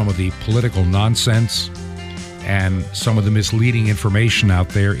about some of the political nonsense and some of the misleading information out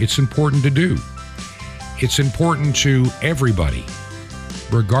there, it's important to do. It's important to everybody,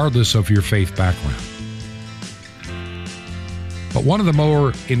 regardless of your faith background. But one of the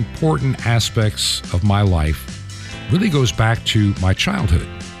more important aspects of my life really goes back to my childhood.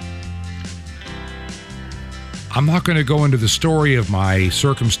 I'm not going to go into the story of my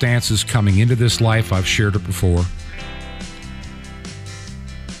circumstances coming into this life. I've shared it before.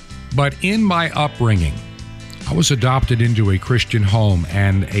 But in my upbringing, I was adopted into a Christian home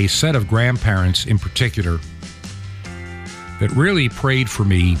and a set of grandparents in particular that really prayed for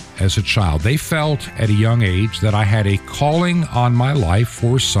me as a child. They felt at a young age that I had a calling on my life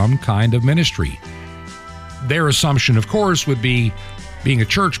for some kind of ministry. Their assumption, of course, would be being a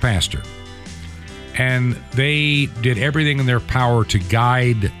church pastor. And they did everything in their power to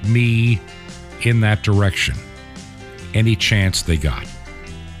guide me in that direction, any chance they got.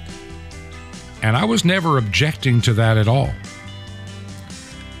 And I was never objecting to that at all.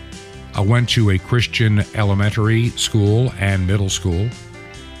 I went to a Christian elementary school and middle school.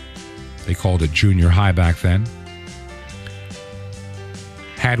 They called it junior high back then.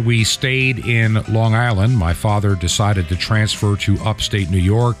 Had we stayed in Long Island, my father decided to transfer to upstate New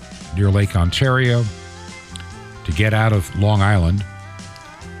York near Lake Ontario to get out of Long Island.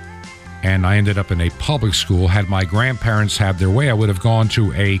 And I ended up in a public school. Had my grandparents had their way, I would have gone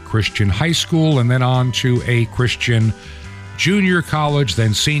to a Christian high school and then on to a Christian junior college,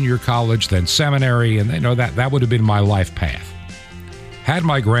 then senior college, then seminary. And that would have been my life path. Had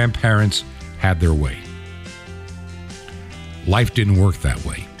my grandparents had their way. Life didn't work that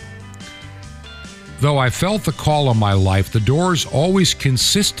way. Though I felt the call on my life, the doors always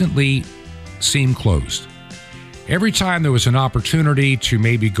consistently seemed closed. Every time there was an opportunity to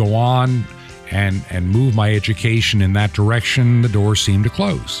maybe go on and move my education in that direction, the doors seemed to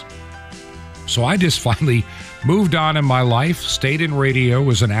close. So I just finally moved on in my life, stayed in radio,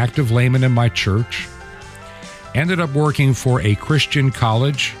 was an active layman in my church, ended up working for a Christian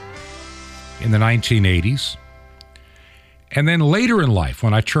college in the 1980s. And then later in life,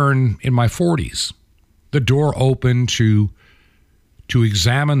 when I turned in my 40s, the door opened to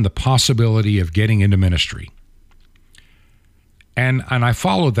examine the possibility of getting into ministry. And I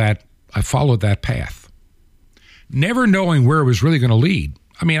followed that path, never knowing where it was really going to lead.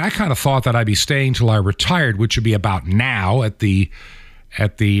 I mean, I kind of thought that I'd be staying till I retired, which would be about now at the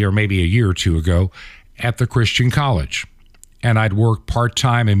or maybe a year or two ago at the Christian college. And I'd work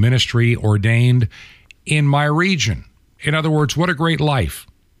part-time in ministry, ordained in my region. In other words, what a great life.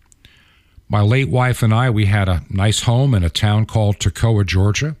 My late wife and I, we had a nice home in a town called Toccoa,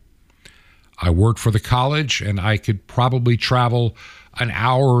 Georgia. I worked for the college, and I could probably travel an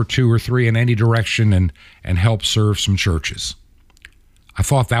hour or two or three in any direction and help serve some churches. I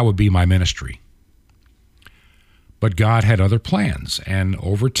thought that would be my ministry. But God had other plans, and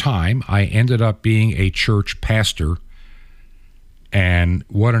over time, I ended up being a church pastor, and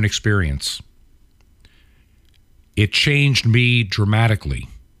what an experience. It changed me dramatically.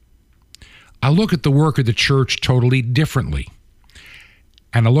 I look at the work of the church totally differently.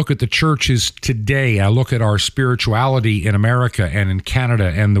 And I look at the churches today. I look at our spirituality in America and in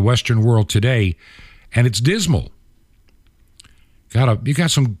Canada and the Western world today, and it's dismal. You got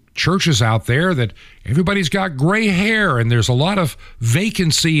some churches out there that everybody's got gray hair, and there's a lot of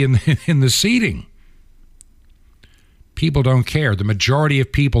vacancy in the seating. People don't care. The majority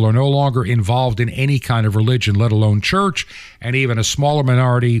of people are no longer involved in any kind of religion, let alone church, and even a smaller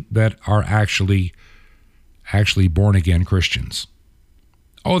minority that are actually born-again Christians.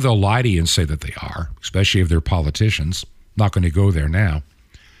 Oh, they'll lie to you and say that they are, especially if they're politicians. Not going to go there now.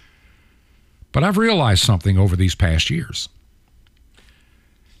 But I've realized something over these past years.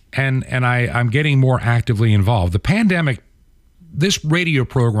 And I'm getting more actively involved. The pandemic, this radio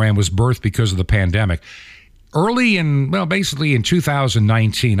program was birthed because of the pandemic. Basically in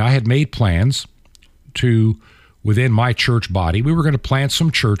 2019, I had made plans within my church body, we were going to plant some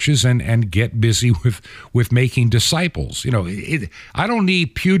churches and get busy with making disciples. I don't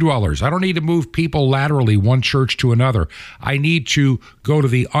need pew dwellers. I don't need to move people laterally one church to another. I need to go to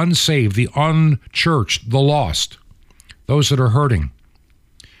the unsaved, the unchurched, the lost, those that are hurting.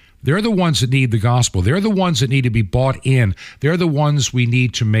 They're the ones that need the gospel. They're the ones that need to be bought in. They're the ones we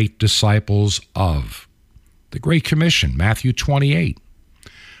need to make disciples of. The Great Commission, Matthew 28.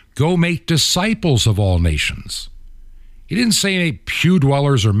 Go make disciples of all nations. He didn't say pew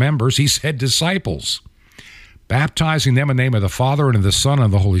dwellers or members. He said disciples, baptizing them in the name of the Father and of the Son and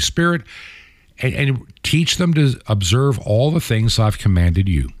of the Holy Spirit, and teach them to observe all the things I've commanded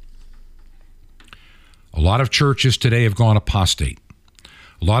you. A lot of churches today have gone apostate.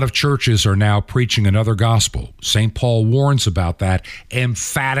 A lot of churches are now preaching another gospel. St. Paul warns about that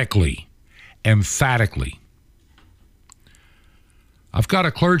emphatically. I've got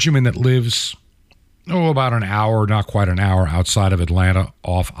a clergyman that lives, about an hour, not quite an hour, outside of Atlanta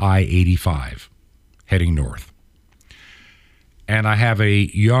off I-85, heading north. And I have a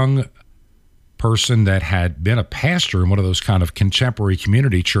young person that had been a pastor in one of those kind of contemporary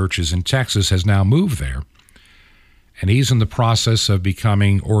community churches in Texas, has now moved there. And he's in the process of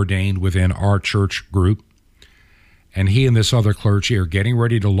becoming ordained within our church group. And he and this other clergy are getting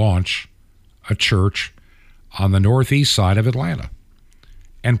ready to launch a church on the northeast side of Atlanta.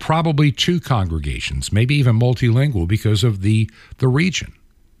 And probably 2 congregations, maybe even multilingual because of the region.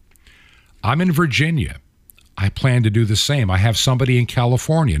 I'm in Virginia. I plan to do the same. I have somebody in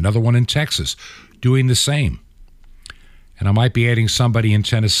California, another one in Texas, doing the same. And I might be adding somebody in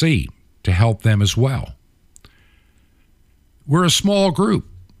Tennessee to help them as well. We're a small group,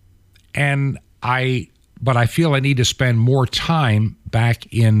 but I feel I need to spend more time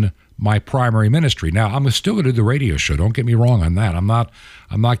back in my primary ministry. Now, I'm still going to do the radio show. Don't get me wrong on that. I'm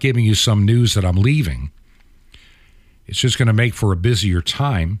not giving you some news that I'm leaving. It's just going to make for a busier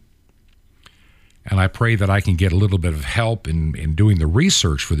time. And I pray that I can get a little bit of help in doing the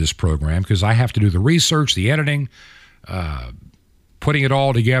research for this program, because I have to do the research, the editing, putting it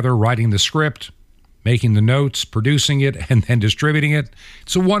all together, writing the script, making the notes, producing it, and then distributing it.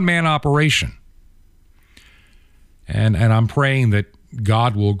 It's a one-man operation. And I'm praying that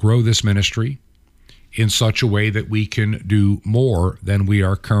God will grow this ministry in such a way that we can do more than we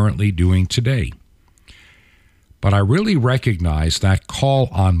are currently doing today. But I really recognize that call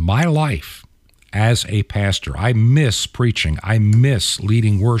on my life as a pastor. I miss preaching. I miss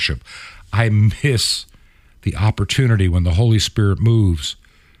leading worship. I miss the opportunity when the Holy Spirit moves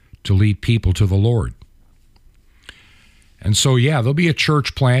to lead people to the Lord. And so, yeah, there'll be a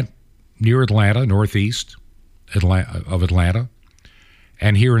church plant near Atlanta, northeast of Atlanta.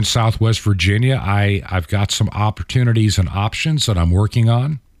 And here in Southwest Virginia, I've got some opportunities and options that I'm working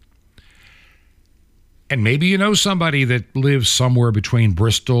on. And maybe you know somebody that lives somewhere between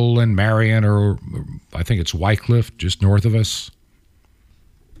Bristol and Marion, or I think it's Wycliffe, just north of us.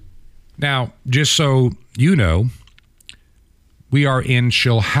 Now, just so you know, we are in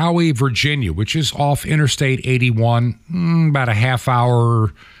Chilhowie, Virginia, which is off Interstate 81, about a half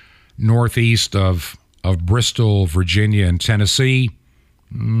hour northeast of Bristol, Virginia, and Tennessee,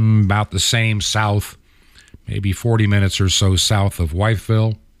 about the same south, maybe 40 minutes or so south of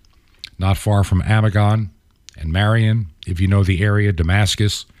Wytheville. Not far from Amagon and Marion, if you know the area,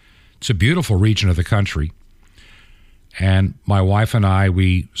 Damascus. It's a beautiful region of the country. And my wife and I,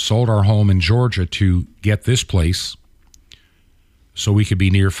 we sold our home in Georgia to get this place so we could be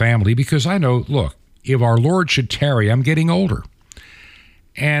near family, because I know, look, if our Lord should tarry, I'm getting older.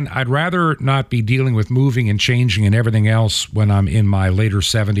 And I'd rather not be dealing with moving and changing and everything else when I'm in my later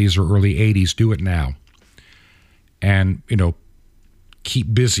 70s or early 80s. Do it now. And,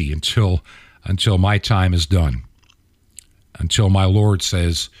 keep busy until my time is done, until my Lord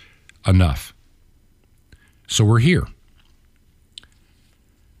says enough. So we're here.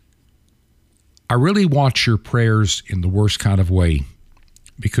 I really want your prayers in the worst kind of way,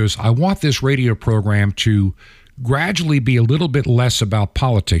 because I want this radio program to gradually be a little bit less about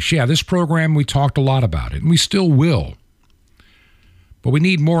politics. Yeah, this program, we talked a lot about it, and we still will. But we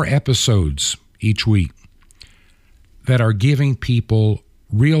need more episodes each week that are giving people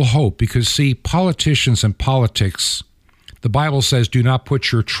real hope, because, see, politicians and politics, the Bible says, do not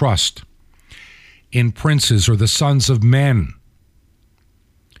put your trust in princes or the sons of men.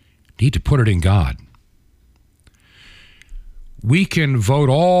 You need to put it in God. We can vote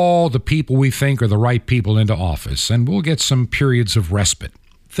all the people we think are the right people into office, and we'll get some periods of respite.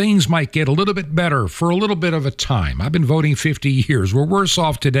 Things might get a little bit better for a little bit of a time. I've been voting 50 years. We're worse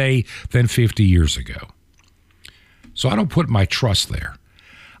off today than 50 years ago. So I don't put my trust there.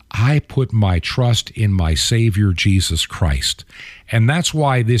 I put my trust in my Savior, Jesus Christ. And that's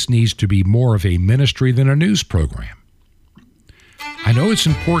why this needs to be more of a ministry than a news program. I know it's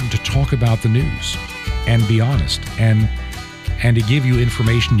important to talk about the news and be honest and to give you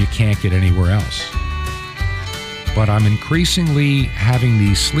information you can't get anywhere else. But I'm increasingly having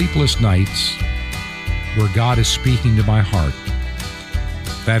these sleepless nights where God is speaking to my heart.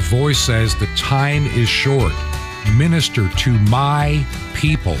 That voice says, the time is short. Minister to my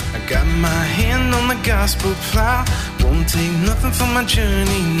people. I got my hand on the gospel plow. Won't take nothing from my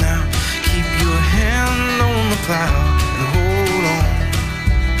journey now. Keep your hand on the plow and hold on.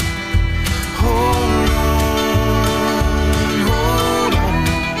 Hold on, hold on.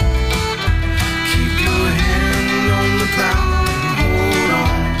 Keep your hand on the plow and hold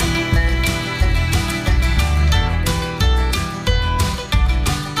on.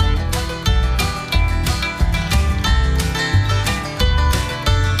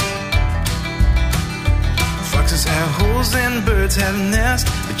 Foxes have holes and birds have nests,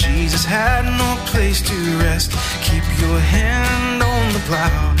 but Jesus had no place to rest. Keep your hand on the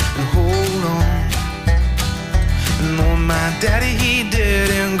plow and hold on. And oh, my daddy, he dead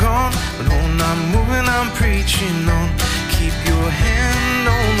and gone, but oh, I'm moving, I'm preaching on. Keep your hand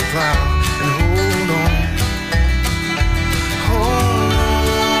on the plow and hold on. Hold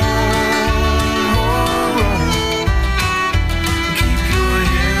on. Keep your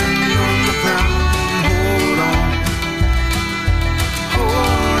hand on the plow and hold on. Hold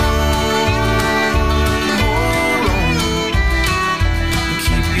on.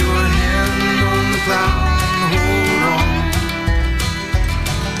 Keep your hand on the plow and hold on.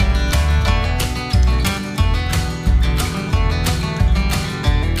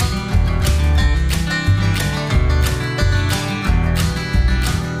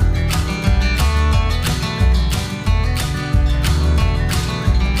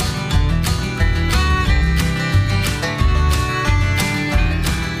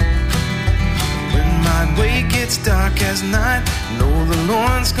 dark as night, know the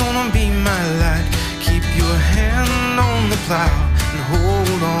Lord's gonna be my light. Keep your hand on the plow and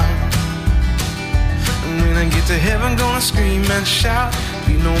hold on. And when I get to heaven, gonna scream and shout,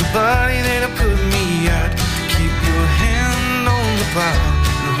 be nobody there to put me out. Keep your hand on the plow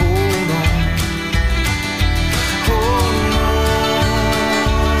and hold on.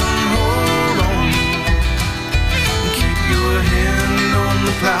 Hold on. Keep your hand on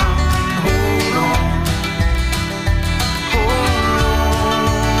the plow and hold on.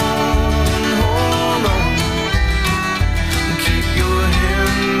 Hold on. Keep your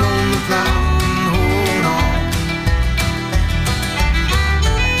hand on the plow and hold on.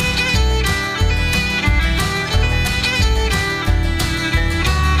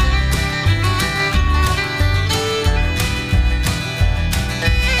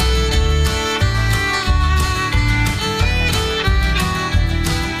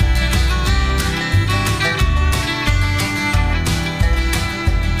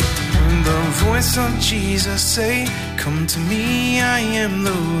 Voice of Jesus say, come to me, I am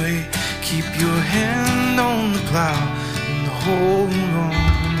the way. Keep your hand on the plow and hold on.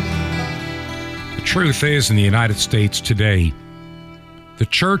 The truth is, in the United States today, the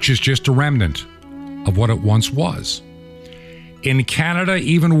church is just a remnant of what it once was. In Canada,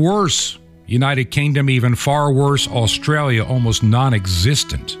 even worse. United Kingdom, even far worse. Australia, almost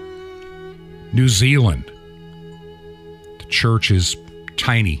non-existent. New Zealand, the church is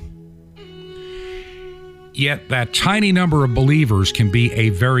tiny. Yet that tiny number of believers can be a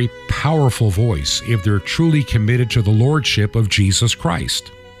very powerful voice if they're truly committed to the lordship of Jesus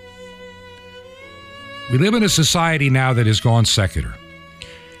Christ. We live in a society now that has gone secular.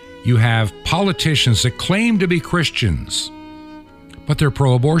 You have politicians that claim to be Christians, but they're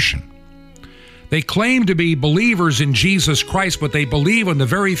pro-abortion. They claim to be believers in Jesus Christ, but they believe in the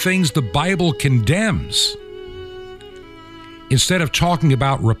very things the Bible condemns. Instead of talking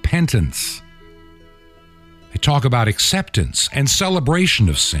about repentance, they talk about acceptance and celebration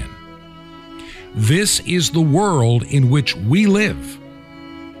of sin. This is the world in which we live.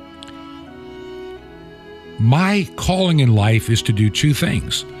 My calling in life is to do two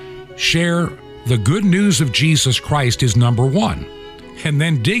things. Share the good news of Jesus Christ is number one, and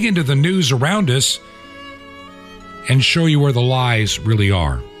then dig into the news around us and show you where the lies really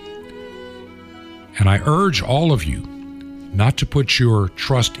are. And I urge all of you not to put your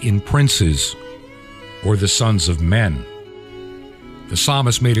trust in princes or the sons of men. The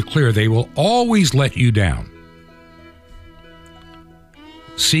psalmist made it clear they will always let you down.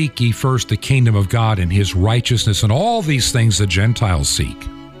 Seek ye first the kingdom of God and his righteousness, and all these things the Gentiles seek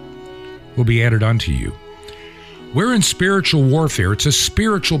will be added unto you. We're in spiritual warfare. It's a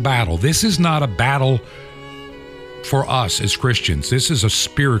spiritual battle. This is not a battle for us as Christians. This is a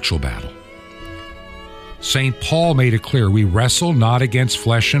spiritual battle. St. Paul made it clear, we wrestle not against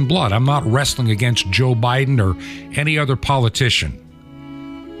flesh and blood. I'm not wrestling against Joe Biden or any other politician.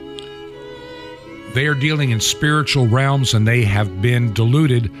 They are dealing in spiritual realms, and they have been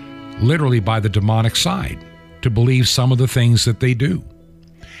deluded literally by the demonic side to believe some of the things that they do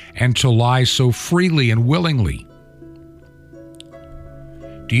and to lie so freely and willingly.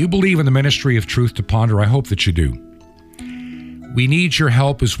 Do you believe in the ministry of Truth to Ponder? I hope that you do. We need your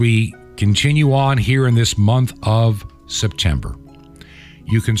help as we continue on here in this month of September.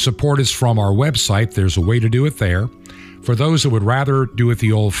 You can support us from our website. There's a way to do it there. For those that would rather do it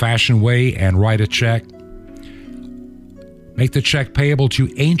the old-fashioned way and write a check, make the check payable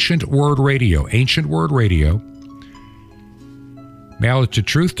to Ancient Word Radio. Ancient Word Radio. Mail it to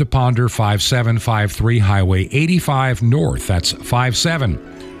Truth to Ponder, 5753 Highway 85 North. That's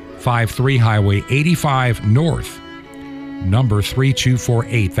 5753 Highway 85 North. Number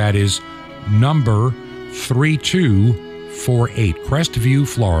 3248. That is number 3248. Crestview,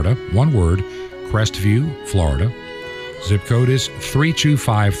 Florida. One word, Crestview, Florida. Zip code is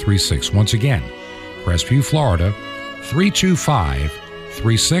 32536. Once again, Crestview, Florida,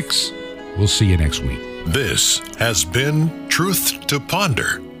 32536. We'll see you next week. This has been Truth to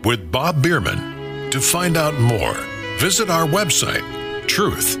Ponder with Bob Bierman. To find out more, visit our website,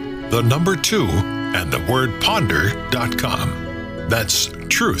 truth, 2, and the word ponder.com. That's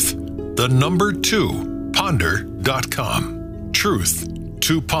truth, 2, ponder.com. Truth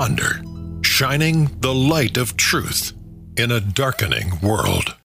to Ponder, shining the light of truth in a darkening world.